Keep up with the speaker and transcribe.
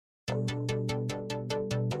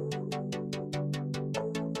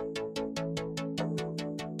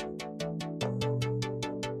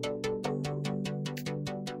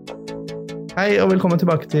Hei og velkommen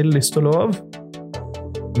tilbake til Lyst og lov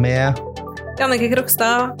med Jannicke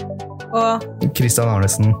Krokstad og Kristian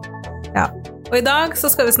Arnesen. Ja, og i dag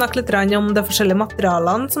så skal vi snakke litt om de forskjellige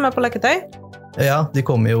materialene som på leketøy. Ja, de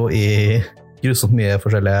kommer jo i grusomt mye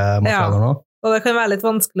forskjellige materialer nå. Og det kan være litt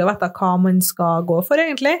vanskelig å vite hva man skal gå for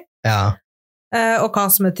egentlig. Ja. Og hva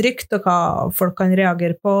som trygt, og hva folk kan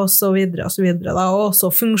reagere på, og så videre, da. Og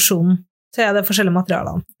også funksjonen til de forskjellige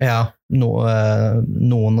materialene. Ja,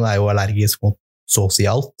 noen jo allergisk mot så å si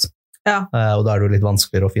alt. Ja. Og da det jo litt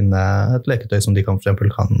vanskeligere å finne et leketøy som de for eksempel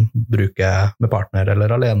kan bruke med partner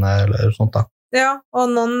eller alene eller sånt da. Ja, og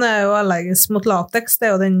noen jo allergisk mot latex,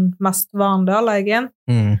 det jo den mest vanlige allergien.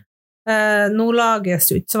 Nå lages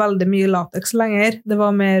jo ikke så veldig mye latex lenger, det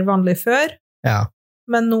var mer vanlig før. Ja.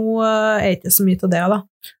 Men nå ikke så mye til det da.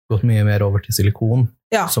 Gått mye mer over til silikon,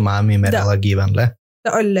 som mye mer allergivennlig. Det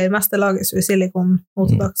aller meste lages jo i silikon mot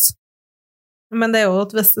dags. Men det jo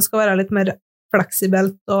at hvis det skal være litt mer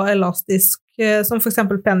fleksibelt og elastisk, som for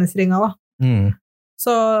eksempel penisringer da,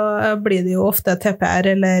 så blir det jo ofte TPR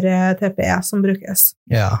eller TPE som brukes.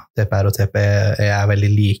 Ja, TPR og TPE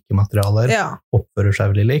veldig like materialer, oppfører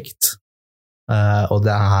seg veldig likt, og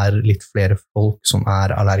det litt flere folk som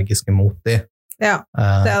allergiske mot de. Ja,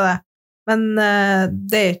 det det. Men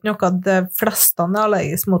det ikke noe at de fleste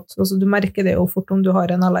allergisk mot, altså du merker det jo fort om du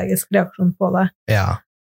har en allergisk reaksjon på det. Ja,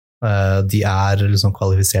 de liksom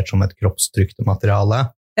kvalifisert som et kroppstrygt materiale,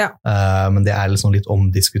 men det liksom litt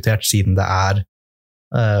omdiskutert siden det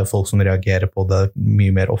folk som reagerer på det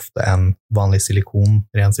mye mer ofte enn vanlig silikon,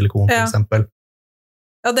 ren silikon for eksempel.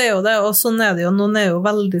 Ja, det jo det, og sånn det jo. Noen jo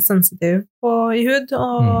veldig sensitiv i hud,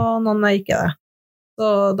 og noen ikke det. Så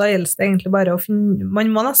da gjelder det egentlig bare å finne, man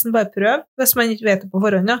må nesten bare prøve, hvis man ikke vet det på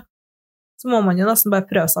forhånd, så må man jo nesten bare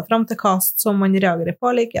prøve seg frem til hva som man reagerer på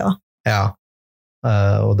like, da. Ja,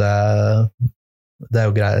 og det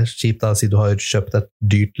jo greit, kjipt da, siden du har kjøpt et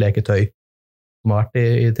dyrt leketøy som har vært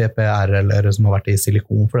i TPR, eller som har vært i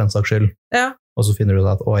silikon for den saks skyld, og så finner du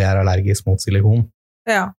at, jeg allergisk mot silikon.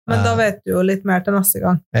 Ja, men da vet du jo litt mer til neste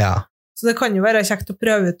gang. Ja. Så det kan jo være kjekt å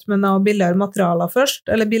prøve ut med noe billigere materialer først,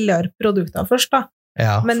 eller billigere produkter først da.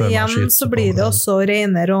 Ja, men igjen så blir det også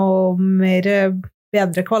renere og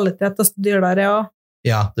bedre kvalitet og dyrere,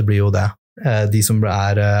 Ja, det blir jo det. De som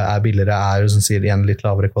billigere som sier igjen litt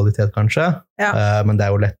lavere kvalitet kanskje, men det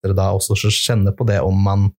jo lettere da også å kjenne på det om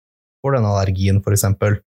man får den allergien for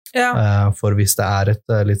eksempel. For hvis det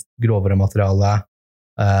et litt grovere materiale,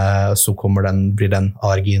 så blir den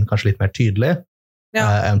allergien kanskje litt mer tydelig,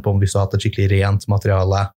 enn på om hvis du har hatt et skikkelig rent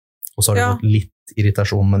materiale, og så har du fått litt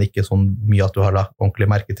irritasjon, men ikke sånn mye at du har lagt ordentlig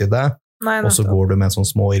merke til det, og så går du med en sånn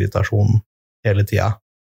små irritasjon hele tida.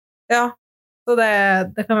 Ja, så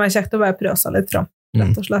det kan være kjekt å bare prøve seg litt frem,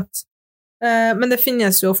 rett og slett. Men det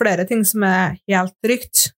finnes jo flere ting som helt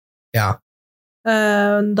trygt. Ja.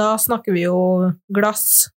 Da snakker vi jo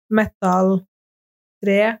glass, metall,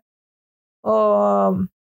 tre, og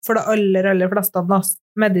for det aller fleste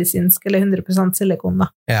medisinsk eller 100% silikon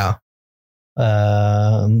da. Ja.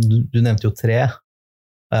 Du nevnte jo tre.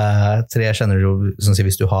 Tre kjenner du jo, som sier,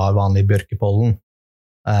 hvis du har vanlig bjørkepollen,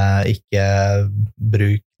 ikke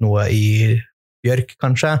bruk noe i bjørk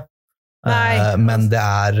kanskje. Nei. Men det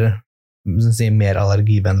som sier, mer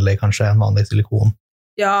allergivennlig kanskje enn vanlig silikon.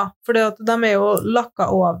 Ja, for de jo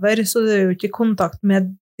lakket over, så det jo ikke kontakt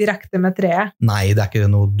direkte med treet. Nei, det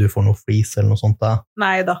ikke noe, du får noe flis eller noe sånt da.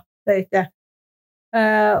 Nei da, det ikke det.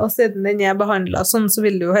 Og siden den behandlet sånn, så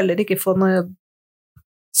vil du jo heller ikke få noe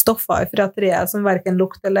stoffer fra treet som hverken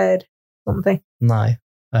lukt eller sånne ting. Nei.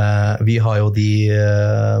 Vi har jo de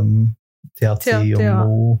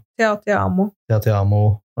Teatiamo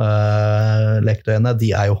leketøyene,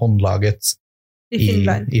 de jo håndlaget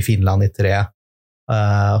i Finland i tre.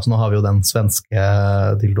 Så nå har vi jo den svenske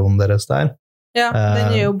dildoen deres der. Ja,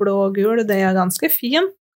 den jo blå og gul, den ganske fin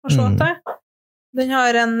å se til. Den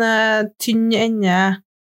har en tynn ende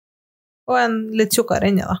og en litt tjukkere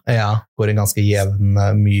ende da. Ja, går en ganske jevn,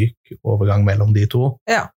 myk overgang mellom de to.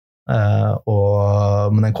 Ja.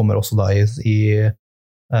 Men den kommer også da i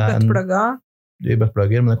bøttplugger. I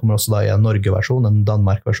bøttplugger, men den kommer også da i en Norge-versjon, en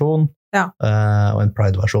Danmark-versjon, og en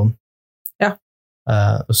Pride-versjon. Ja.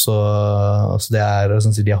 Så det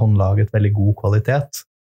sånn at de har håndlaget veldig god kvalitet.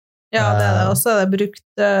 Ja, det og så det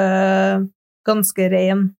brukt ganske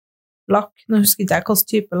ren lakk. Nå husker ikke jeg hvilken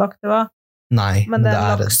type lakk det var. Nei. Men det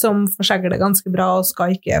lakk som forsegler det ganske bra og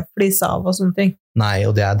skal ikke flise av og sånne ting. Nei,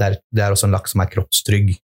 og det også en lakk som kroppstrygg.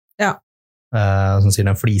 Ja. Som sier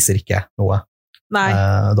den fliser ikke noe. Nei.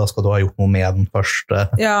 Da skal du ha gjort noe med den først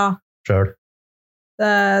selv.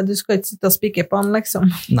 Du skal ikke sitte og spikke på den,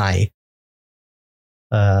 liksom. Nei.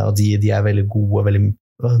 Og de veldig gode, veldig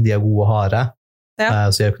de er gode og harde, så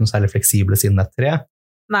de er jo ikke noe særlig fleksible siden det er tre.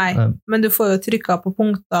 Nei, men du får jo trykket på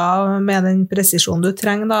punkter med den presisjonen du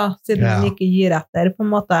trenger da, siden den ikke gir etter på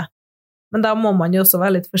en måte. Men da må man jo også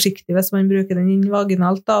være litt forsiktig hvis man bruker den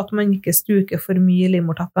vaginalt, da, at man ikke stuker for mye i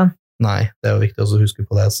livmortappen. Nei, det er jo viktig å huske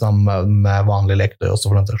på det, sammen med vanlige leketøy også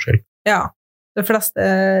for den saks skyld. Ja, de fleste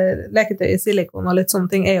leketøy i silikon og litt sånne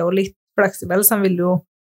ting er jo litt fleksible, så de vil jo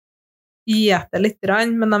gi etter litt,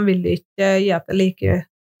 men de vil ikke gi etter like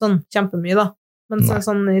sånn kjempemye da. Men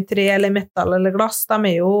sånn i tre eller metall eller glass, de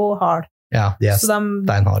er jo hard. Ja, de er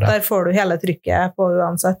steinharde. Der får du hele trykket på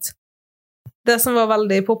uansett. Det som var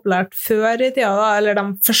veldig populært før i tida da, eller de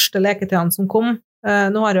første leketøyene som kom,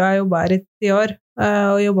 nå har jo jeg jobbet her i 10 år,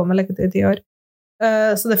 og jobbet med leketøy i 10 år.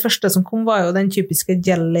 Så det første som kom var jo den typiske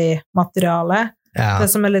jelly-materialet. Ja.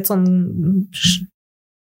 Det som er litt sånn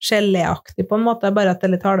gelé-aktig på en måte, bare at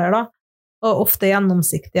det er litt hardere da. Og ofte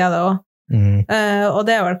gjennomsiktig er det også. Og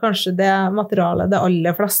det er vel kanskje det materialet det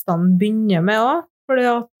aller fleste begynner med også, fordi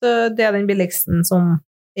at det er den billigsten som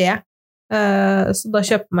er. Så da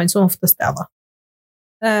kjøper man som oftest det da.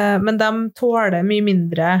 Men de tåler mye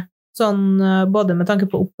mindre sånn, både med tanke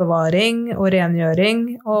på oppbevaring og rengjøring,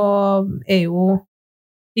 og er jo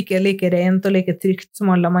ikke like rent og like trygt som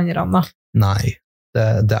alle de andre da. Nei,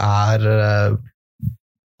 det er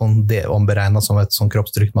omberegnet som et sånn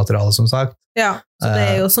kroppstrygt materiale, som sagt. Ja, så det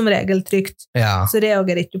er jo som regel trygt. Ja. Så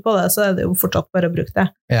reagerer ikke på det, så er det jo fortsatt bare å bruke det.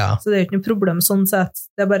 Ja. Så det er jo ikke noe problem sånn sett.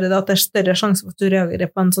 Det er bare det at det er større sjanse for at du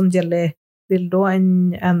reagerer på en sånn jelly-dildo enn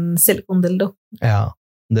en silikondildo. Ja.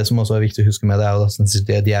 Det som også er viktig å huske med det, er jo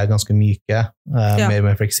at de er ganske myke,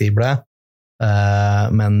 mer fleksible,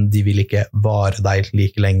 men de vil ikke vare deg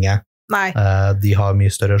like lenge. Nei. De har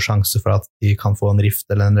mye større sjanse for at de kan få en rift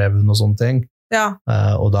eller en revn og sånne ting. Ja.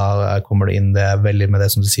 Og da kommer det inn det veldig med det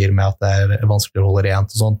som du sier med at det er vanskelig å holde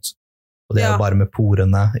rent og sånt. Og det er jo bare med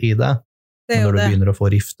porene i det. Men når du begynner å få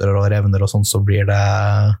rifter og revner og sånt, så blir det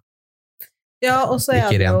ja, og så er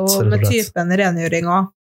det jo med typen rengjøring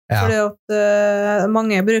også. Ja. Fordi at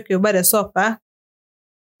mange bruker jo bare såpe,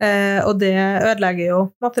 og det ødelegger jo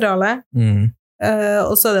materialet.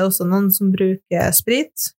 Og så er det også noen som bruker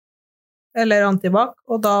sprit eller antibac,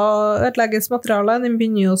 og da ødelegges materialet, den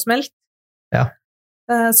begynner jo å smelte. Ja.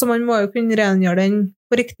 Så man må jo kunne rengjøre den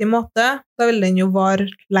på riktig måte, da vil den jo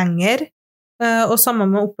vare lenger, og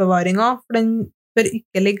sammen med oppbevaringen, for den bør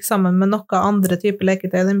ikke ligge sammen med noe andre typer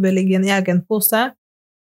leketøy, den bør ligge i en egen pose,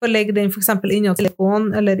 og legge den for eksempel inni silikon,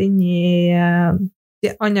 eller inni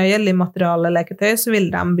de andre jelly-materiale-leketøy, så vil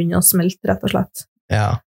de begynne å smelte, rett og slett. Ja,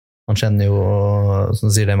 man kjenner jo, som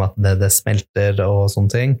du sier det med at det smelter og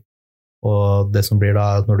sånne ting, og det som blir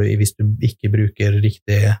da, hvis du ikke bruker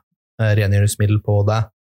riktig rengjøringsmiddel på det,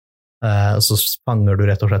 så fanger du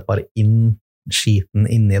rett og slett bare inn skiten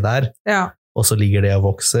inni der, og så ligger det og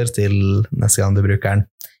vokser til neste gang du bruker den.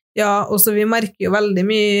 Ja, og så vi merker jo veldig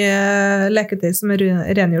mye leketøy som er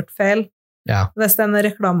rengjort feil. Ja. Hvis det er en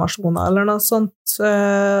reklamasjoner eller noe sånt,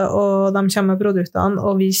 og de kommer med produktene,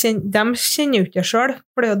 og de kjenner jo ikke selv,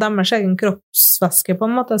 for det er jo deres egen kroppsvæske på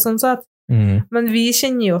en måte, sånn sett. Men vi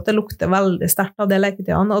kjenner jo at det lukter veldig sterkt av det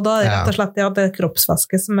leketøyene, og da er det rett og slett det at det er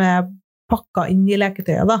kroppsvæske som er pakket inn i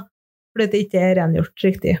leketøyet da, fordi det ikke er rengjort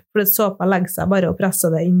riktig, fordi såpa legger seg bare og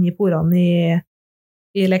presser det inn i porene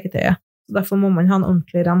i leketøyet. Så derfor må man ha en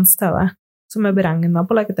ordentlig rens til det, som er beregnet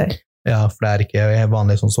på leketøy. Ja, for det er ikke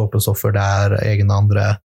vanlig sånn såpestoffer, det er egne andre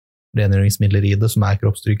rengjøringsmidler i det som er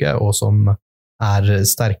kroppstrygge, og som er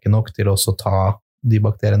sterke nok til også ta de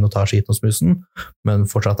bakteriene og tar skiten og smusen, men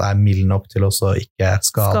fortsatt er mild nok til også ikke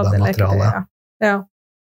skade materialet. Ja.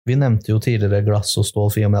 Vi nevnte jo tidligere glass og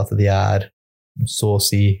stål, for at de er så å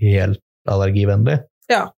si helt allergivennlige.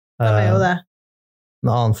 Ja, de er jo det.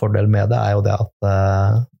 En annen fordel med det er jo det at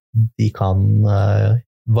de kan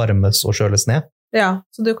varmes og kjøles ned. Ja,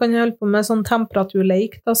 så du kan holde på med sånn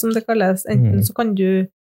temperaturleik, da, som det kalles. Enten så kan du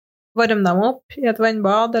varme dem opp i et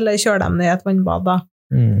vannbad, eller kjøre dem ned i et vannbad, da.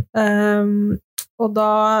 Og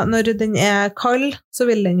da, når den er kald, så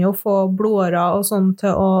vil den jo få blodårer og sånn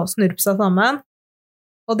til å snurpe seg sammen.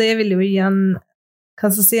 Og det vil jo gi en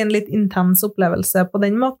litt intens opplevelse på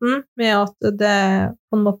den måten, med at det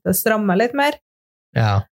på en måte strammer litt mer.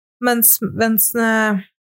 Ja. Mens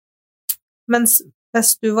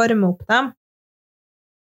hvis du varmer opp dem,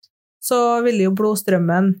 så vil jo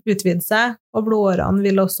blodstrømmen utvide seg, og blodårene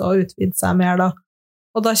vil også utvide seg mer da.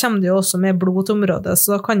 Og da kommer det jo også mer blod til området,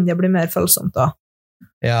 så da kan det bli mer følsomt da.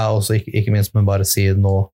 Ja, og så ikke minst med bare si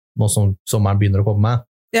nå som sommeren begynner å komme.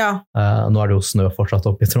 Ja. Nå er det jo snø fortsatt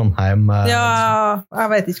oppe i Trondheim. Ja,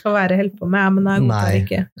 jeg vet ikke hva været holder på med, men jeg godtar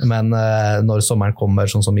ikke. Men når sommeren kommer,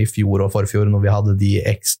 sånn som i fjor og forfjor, når vi hadde de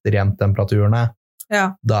ekstremt temperaturene,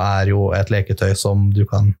 da jo et leketøy som du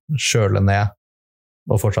kan kjøle ned,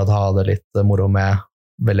 og fortsatt ha det litt moro med,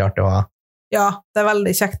 veldig artig å ha. Ja, det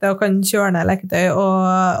veldig kjekt å kan kjøre ned leketøy,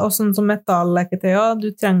 og sånn som metalleketøy, du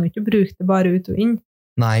trenger ikke å bruke det bare ut og inn.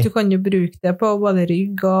 Nei. Du kan jo bruke det på både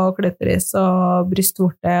rygg og klitoris og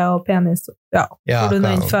brystvorte og penis, hvor du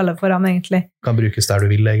nå ikke føler for han egentlig. Kan brukes der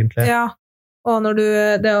du vil egentlig. Ja, og når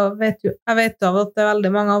jeg vet av at det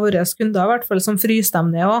veldig mange av våre kunder, i hvert fall som fryser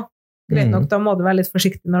dem ned også. Greit nok, da må du være litt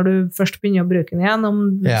forsiktig når du først begynner å bruke den igjen,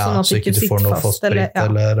 sånn at så ikke du får noe fastsprit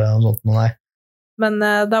eller noe sånt, nei. Men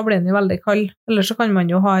da blir den jo veldig kald. Eller så kan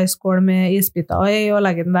man jo ha en skål med isbiter i og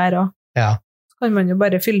legge den der også. Ja. Så kan man jo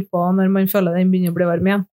bare fylle på når man føler den begynner å bli varm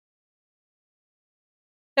igjen.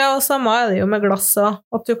 Ja, og samme det jo med glass også,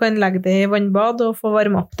 at du kan legge det i vannbad og få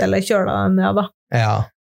varme opp det, eller kjøle den ned da. Ja.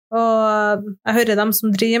 Og jeg hører dem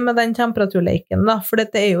som driver med den temperaturleiken da, for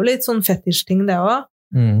det jo litt sånn fetisjting det også.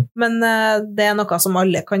 Men det noe som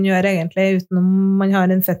alle kan gjøre egentlig, uten om man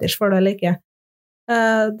har en fetisj for det eller ikke.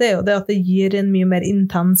 Det jo det at det gir en mye mer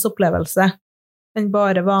intens opplevelse enn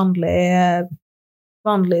bare vanlig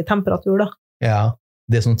temperatur da. Ja,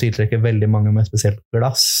 det som tiltrekker veldig mange med spesielt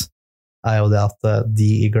glass jo det at de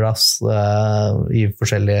i glass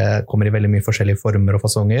kommer i veldig mye forskjellige former og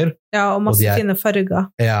fasonger. Ja, og masse fine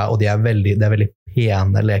farger. Ja, og det veldig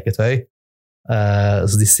pene leketøy.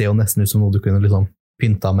 Så de ser jo nesten ut som noe du kunne liksom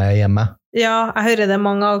pynta med hjemme. Ja, jeg hører det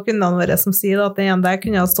mange av kundene våre som sier at den der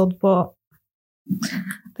kunne ha stått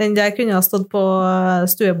på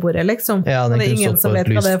stuebordet, liksom. Ja, det ingen som vet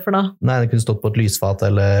hva det for noe. Nei, den kunne stått på et lysfat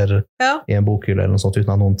eller i en bokhylle eller noe sånt,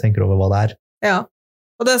 uten at noen tenker over hva det Ja,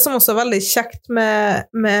 og det som også veldig kjekt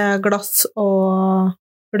med glass og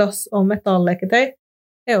metalleketøy,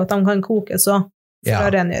 jo at de kan kokes også, for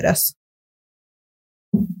å rengjøres.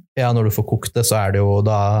 Ja, når du får kokt det, så det jo,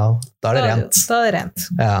 da det rent. Da det rent.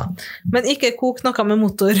 Ja. Men ikke kok noe med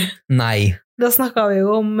motor. Nei. Da snakket vi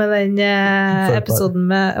jo om med den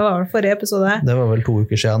episoden det var vel forrige episode. Det var vel 2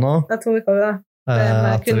 uker siden nå. Det 2 uker, ja.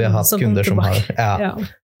 At vi har hatt kunder som har... Ja.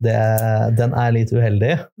 Den litt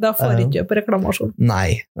uheldig. Da får ikke på reklamasjon.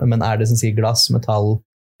 Nei, men det som sier glass, metall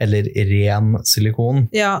eller ren silikon?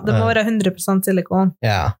 Ja, det må være 100% silikon.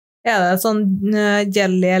 Ja. Det sånn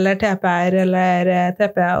jelly eller TPR eller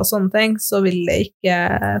TP og sånne ting, så vil det ikke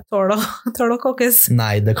tåle å kokes.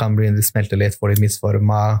 Nei, det kan smelte litt for litt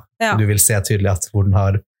misformet. Ja. Du vil se tydelig at hvor den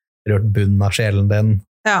har rørt bunnen av sjelen din.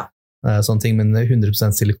 Ja. Sånne ting, men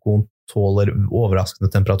 100% silikon tåler overraskende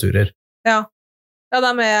temperaturer. Ja,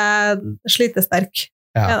 de slitesterk.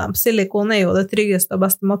 Ja. Silikon jo det tryggeste og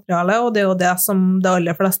beste materialet, og det jo det som de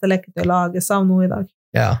aller fleste leketøy lages av nå i dag.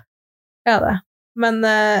 Ja. Det. Men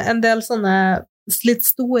en del sånne litt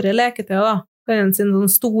store leketøy da, kan en si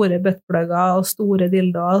sånne store buttplugger og store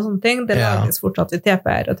dildoer og sånne ting, det lages fortsatt i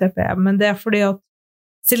TPR og TPM, men det fordi at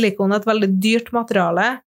silikon et veldig dyrt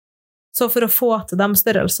materiale, så for å få til de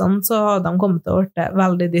størrelsene, så har de kommet til å bli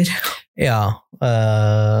veldig dyr. Ja,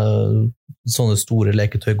 sånne store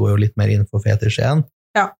leketøy går jo litt mer innenfor fetisj igjen.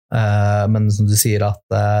 Ja. Men som du sier at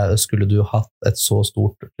skulle du hatt et så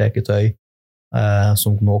stort leketøy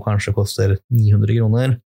som nå kanskje koster 900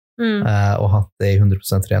 kroner, og hatt det i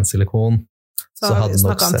 100% ren silikon, så hadde vi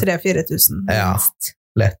snakket om 3-4 tusen. Ja,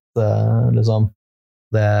 lett, liksom.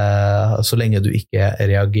 Så lenge du ikke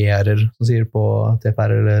reagerer, som sier på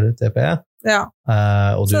TPR eller TP. Ja,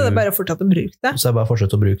 så det bare å fortsette å bruke det. Så bare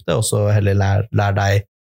fortsette å bruke det, og så heller lær deg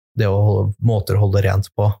det måter å holde rent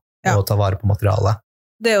på, og ta vare på materialet.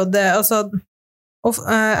 Det jo det, altså...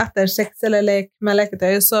 etter sex eller lek med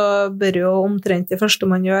leketøy, så bør jo omtrent det første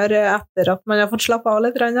man gjør etter at man har fått slappe av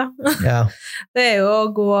litt. Ja. Det jo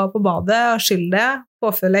å gå på badet og skylle det,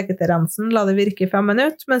 påføre leketøyrensen, la det virke i 5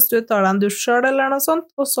 minutter, mens du tar deg en dusj selv eller noe sånt,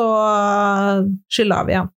 og så skylle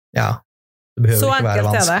av igjen. Ja, det behøver ikke være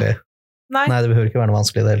vanskelig. Nei, det behøver ikke være noe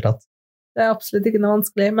vanskelig i det hele tatt. Det absolutt ikke noe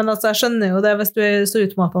vanskelig, men altså, jeg skjønner jo det hvis du så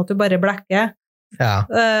utmattet at du bare blekker. Ja.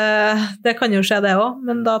 Det kan jo skje det også,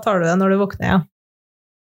 men da tar du det når du våkner igjen.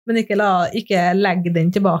 Men ikke legge den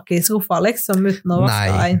tilbake i sofa, liksom, uten å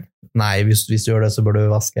vaske den. Nei, hvis du gjør det, så bør du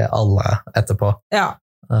vaske alle etterpå. Ja.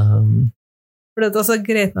 For det altså,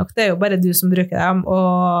 greit nok, det jo bare du som bruker dem,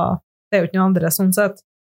 og det jo ikke noen andre sånn sett.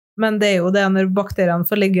 Men det jo det når bakteriene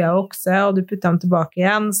får ligge og vokse, og du putter dem tilbake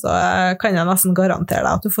igjen, så kan jeg nesten garantere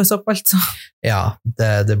deg at du får sopp, altså. Ja,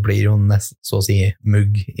 det blir jo nesten, så å si,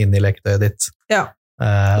 mugg inn i leketøyet ditt. Ja,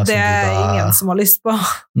 det ingen som har lyst på.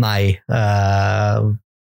 Nei,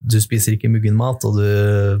 du spiser ikke muggen mat, og du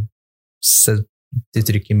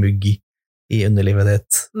trykker mugg i underlivet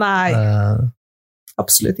ditt. Nei,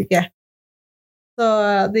 absolutt ikke. Så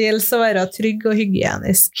det gjelder å være trygg og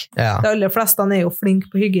hygienisk. Ja. De aller fleste jo flinke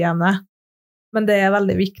på hygiene. men det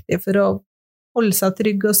veldig viktig for å holde seg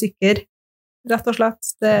trygg og sikker, rett og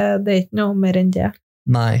slett. Det ikke noe mer enn det.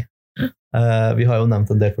 Nei. Vi har jo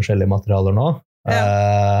nevnt en del forskjellige materialer nå,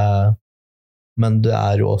 men det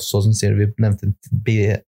jo også, som sier, vi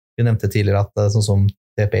nevnte tidligere at sånn som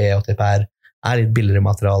TPE og TPR litt billigere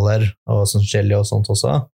materialer, og sånn jelly og sånt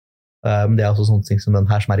også, men det også sånne ting som den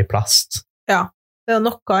her som i plast. Ja, det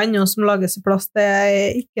noe annet som lages i plast, det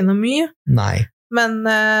ikke noe mye. Nei. Men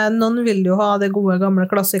noen vil jo ha de gode gamle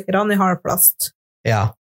klassikerne i hardplast.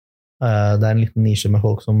 Ja, det en liten nisje med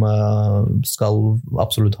folk som skal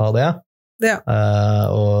absolutt ha det. Ja.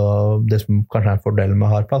 Og det som kanskje en fordel med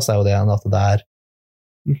hardplast jo det at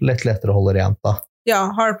det lettere å holde rent da. Ja,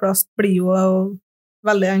 hardplast blir jo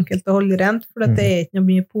veldig enkelt å holde rent, for det ikke noe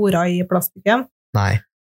mye porer i plastikken. Nei.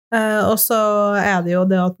 Og så det jo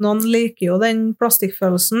det at noen liker jo den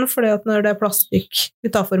plastikkfølelsen, fordi at når det plastikk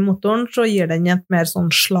utenfor motoren, så gir den et mer sånn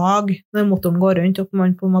slag når motoren går rundt, og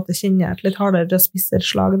man på en måte kjenner et litt hardere og spissere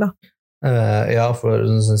slag da. Ja, for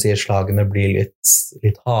som sier, slagene blir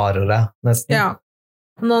litt hardere, nesten. Ja.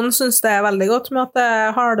 Noen synes det veldig godt med at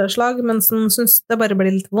det harde slag, mens noen synes det bare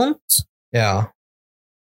blir litt vondt. Ja.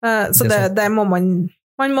 Så det må man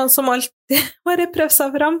må som alltid bare prøve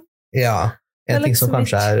seg frem. Ja. En ting som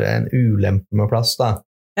kanskje en ulempe med plast da,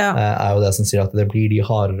 jo det som sier at det blir de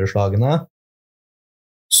hardere slagene,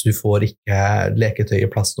 så du får ikke leketøy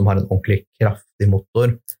i plast som har en ordentlig kraftig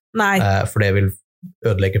motor. Nei. For det vil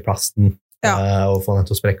ødelegge plasten og få den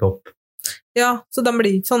til å sprekke opp. Ja, så de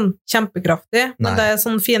blir ikke sånn kjempekraftig, men det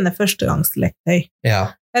sånn fine førstegangsleketøy. Ja.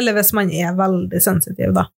 Eller hvis man veldig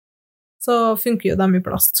sensitiv da, så funker jo de i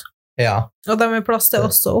plast. Ja. Og de i plast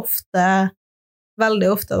også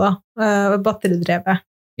veldig ofte da, batteridrevet.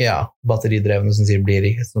 Ja, batteridrevene som sier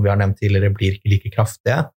som vi har nevnt tidligere, blir ikke like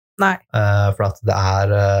kraftige. Nei. For at det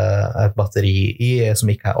et batteri i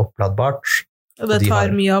som ikke oppladbart. Og det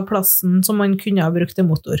tar mye av plassen som man kunne ha brukt til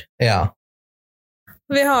motor. Ja.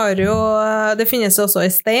 Vi har jo, det finnes også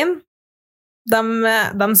i stein.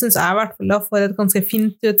 De synes jeg i hvert fall får et ganske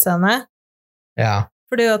fint utseende. Ja.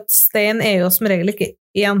 Fordi at stein jo som regel ikke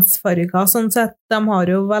ensfarget, sånn sett. De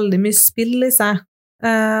har jo veldig mye spill i seg.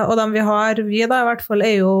 Og de vi da i hvert fall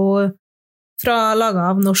jo fra laget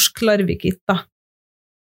av norsk Larvikitt da.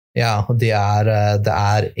 Ja, og det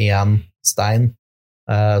en stein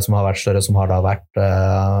som har vært større, som har da vært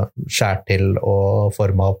skjært til og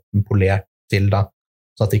formet og polert til da,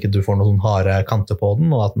 så at ikke du får noen harde kanter på den,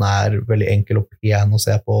 og at den veldig enkel og pen å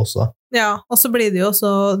se på også. Ja, og så blir det jo også,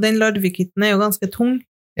 den Larvikitten jo ganske tung.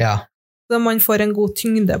 Ja. Så man får en god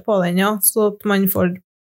tyngde på den, ja, så at man får,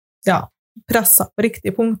 presset på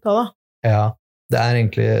riktige punkter da. Ja, det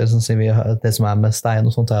egentlig, sånn som det som med stein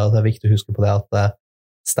og sånt, at det viktig å huske på det at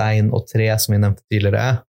stein og tre, som vi nevnte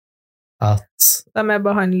tidligere, at de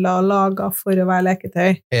behandlet og laget for å være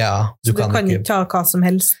leketøy. Ja, du kan ikke ta hva som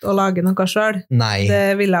helst og lage noe selv. Nei.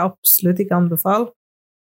 Det vil jeg absolutt ikke anbefale.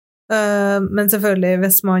 Men selvfølgelig,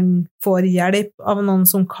 hvis man får hjelp av noen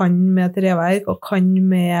som kan med treverk og kan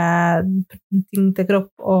med ting til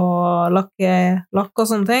kropp og lakk og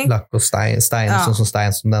sånne ting. Lakk og stein, sånn som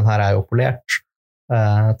stein som den her jo polert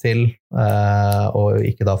til, og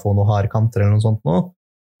ikke da få noe harde kanter eller noe sånt nå.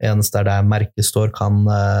 Eneste der merket står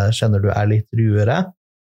kjenner du litt ruere.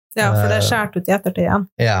 Ja, for det skjært ut i ettertid igjen.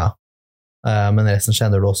 Ja, men resten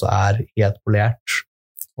kjenner du også helt polert.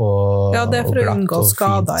 Og, ja, det for å unngå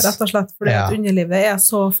skader, rett og slett, fordi at underlivet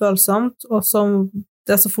så følsomt, og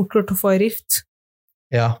det så fort gjort å få en rift.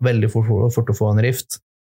 Ja, veldig fort å få en rift.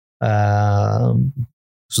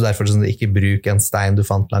 Så derfor ikke bruk en stein du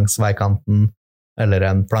fant langs veikanten, eller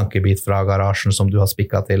en plankebit fra garasjen som du har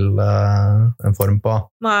spikket til en form på.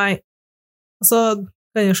 Nei. Så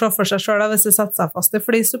kan jo se for seg selv hvis det setter seg fast i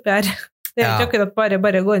flis oppi her. Det ikke akkurat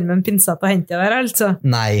bare gå inn med en pinsett og hente der, altså.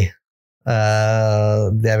 Nei.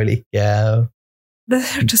 Det vil ikke... Det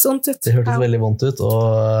hørtes vondt ut. Det hørtes veldig vondt ut, og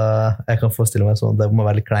jeg kan forestille meg sånn, det må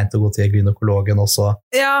være litt kleint å gå til gynekologen også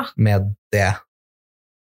med det.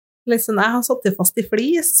 Liksom, jeg har satt det fast i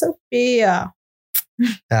flis oppi, ja.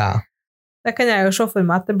 Det kan jeg jo se for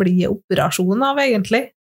meg at det blir operasjon av, egentlig.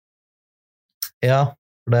 Ja.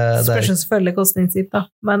 Spørs selvfølgelig hvordan det sitter,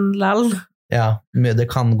 men lell. Ja, det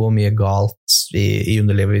kan gå mye galt i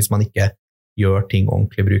underlivet hvis man ikke gjør ting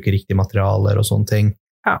ordentlig, bruker riktige materialer og sånne ting.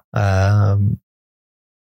 Ja.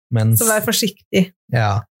 Så vær forsiktig.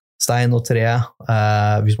 Ja. Stein og tre,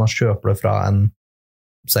 hvis man kjøper det fra en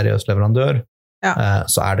seriøs leverandør,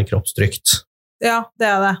 så det kroppstrygt. Ja, det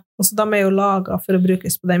det. Også, de jo laget for å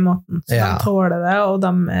brukes på den måten, så de tåler det, og de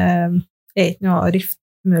ikke noen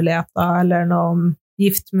riftmuligheter eller noen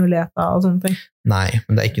giftmuligheter og sånne ting. Nei,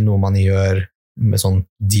 men det ikke noe man gjør med sånn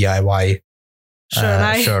DIY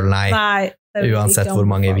Selv nei. Nei, det vil jeg Uansett ikke hvor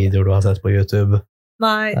mange anbefale. videoer du har sett på YouTube.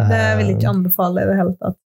 Nei, det vil jeg ikke anbefale i det hele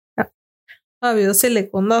tatt. Ja. Da har vi jo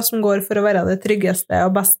silikon da, som går for å være det tryggeste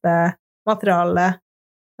og beste materialet,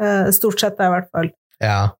 stort sett da i hvert fall.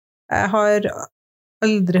 Ja. Jeg har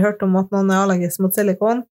aldri hørt om at noen er allergisk mot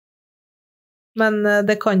silikon, men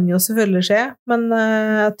det kan jo selvfølgelig skje, men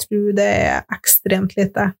jeg tror det er ekstremt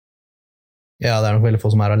lite. Ja, det er nok veldig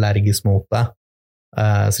få som er allergisk mot det.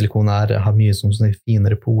 Silikon har mye sånne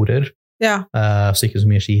finere porer, Ja, så ikke så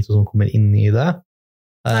mye skit som kommer inn i det.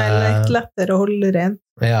 det er litt lettere å holde rent.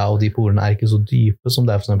 Ja, og de porene er ikke så dype som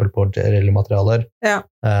det er for eksempel på gelé-materialer, Ja.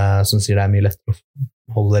 som sier det er mye lettere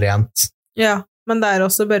å holde rent. Ja, men der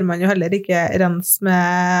også bør man jo heller ikke rense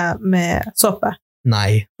med såpe.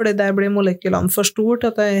 Nei, Fordi der blir molekylene for stort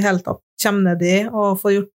at det i hele tatt kommer ned i og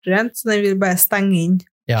får gjort rent, så den vil bare stenge inn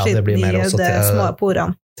ja, det blir mer i også de små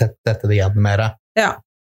porene. tette det igjen mer. Ja,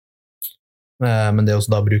 Men det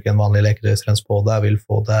også da bruke en vanlig leketøysrens på det, vil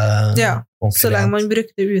få det Ja, ordentlig så lenge rent. man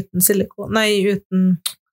bruker det uten silikon.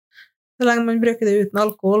 Så lenge man bruker det uten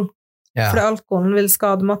alkohol. Ja, For alkoholen vil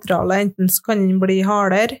skade materialet, enten så kan den bli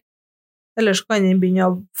hardere, eller så kan den begynne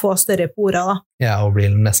å få større porer da. ja, og blir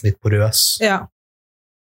nesten litt porøs. Ja.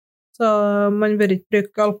 Så man bør ikke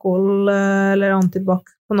bruke alkohol eller antibac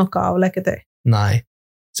på noe av leketøy. Nei,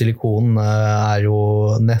 silikon er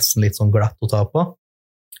jo nesten litt sånn glatt å ta på.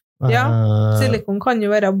 Ja, silikon kan jo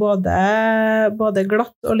være både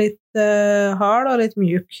glatt og litt hard og litt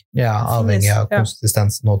mjuk. Ja, avhengig av Ja.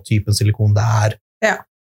 konsistensen og typen silikon det er. Ja.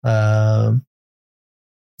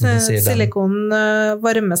 Den sier den- Silikon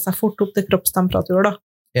varmer seg fort opp til kroppstemperatur da.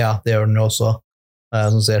 Ja, det gjør den jo også.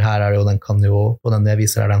 Som sier, her er det jo, den kan jo, på den jeg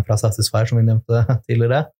viser er den fra Satisfyer, som vi nevnte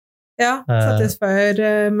tidligere. Ja,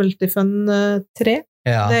 Satisfyer Multifun 3.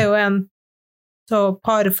 Ja, Det er jo en av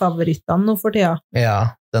parfavorittene nå for tida.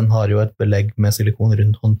 ja, den har jo et belegg med silikon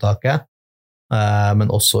rundt håndtaket, men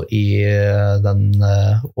også i den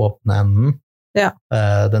åpne enden. Ja.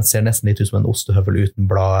 Den ser nesten litt ut som en ostehøvel uten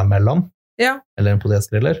blad mellom, Ja, eller en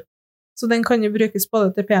potetskriller. så den kan jo brukes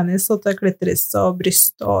både til penis og til klitoris og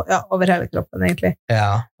bryst og ja, over hele kroppen egentlig.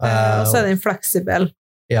 Ja, Og så er den fleksibel.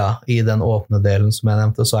 ja, i den åpne delen som jeg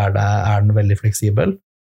nevnte, så er den veldig fleksibel.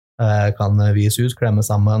 Kan vis ut, klemme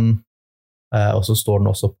sammen, og så står den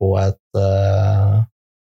også på i et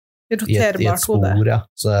Roterbart spor, hode. ja.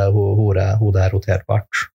 Så hodet er roterbart.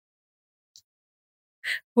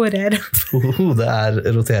 Horer. Hodet er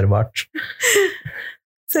roterbart.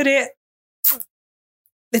 Sorry.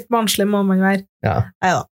 Litt barnslig må man være. Ja,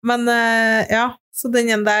 Neida. Men ja, så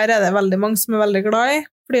den der er det veldig mange som er veldig glad i,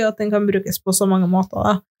 fordi at den kan brukes på så mange måter.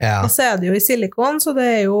 Da. ja, Og så er det jo i silikon, så det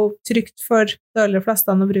er jo trygt for de aller fleste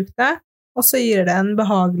å bruke det, og så gir det en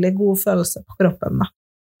behagelig, god følelse på kroppen. Da.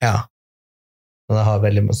 ja. Så det har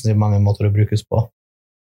veldig mange måter å brukes på.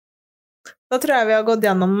 Da tror jeg vi har gått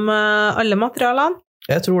gjennom alle materialene.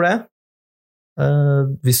 Jeg tror det.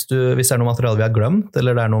 Hvis det er noe materiale vi har glemt,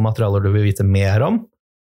 eller det er noen materialer du vil vite mer om,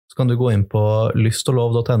 så kan du gå inn på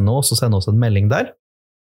lystogglov.no og så sende oss en melding der.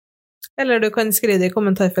 Eller du kan skrive det i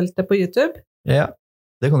kommentarfeltet på YouTube, Ja,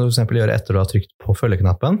 det kan du for eksempel gjøre etter du har trykt på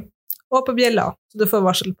følgeknappen. og på bjella, så du får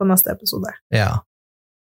varsel på neste episode. Ja,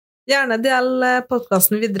 Gjerne del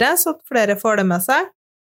podcasten videre, så at flere får det med seg,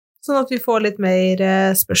 sånn at vi får litt mer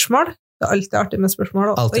spørsmål. Det er alltid artig med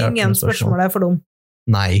spørsmål, og Alltid artig ingen med spørsmål. spørsmål er for dum.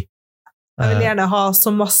 nei. Jeg vil gjerne ha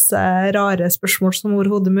så masse rare spørsmål som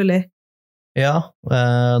overhodet mulig. Ja,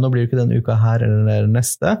 nå blir det ikke denne uka her eller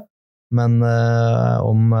neste, men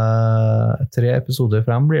om 3 episoder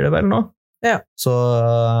frem blir det vel nå. Ja. Så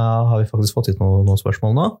har vi faktisk fått hit noen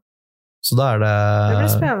spørsmål nå. Så da Det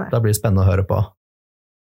blir spennende. Da blir det spennende å høre på.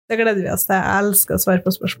 Det gleder vi oss til. Jeg elsker å svare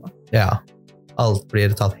på spørsmål. Ja, alt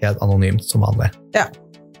blir tatt helt anonymt som vanlig.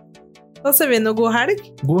 Da ser vi noe god helg.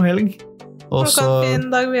 God helg. Og Klokka så, en fin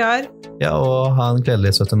dag vi har. ja, og ha en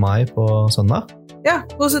gledelig 17. mai på søndag. Ja,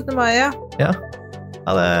 god 17. mai, ja. Ja,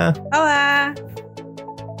 ha det! Ha det!